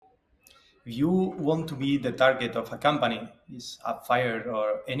if you want to be the target of a company, is Appfire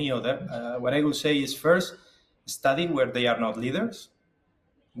or any other, what I will say is first, study where they are not leaders.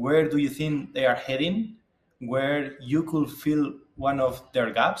 Where do you think they are heading? Where you could fill one of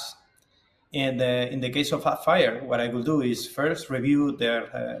their gaps? And in the case of Appfire, what I will do is first review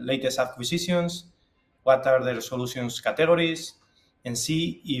their latest acquisitions, what are their solutions categories, and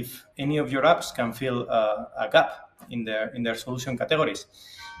see if any of your apps can fill a gap in their solution categories.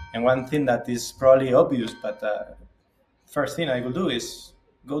 And one thing that is probably obvious, but first thing I will do is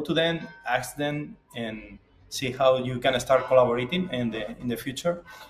go to them, ask them, and see how you can start collaborating in the future.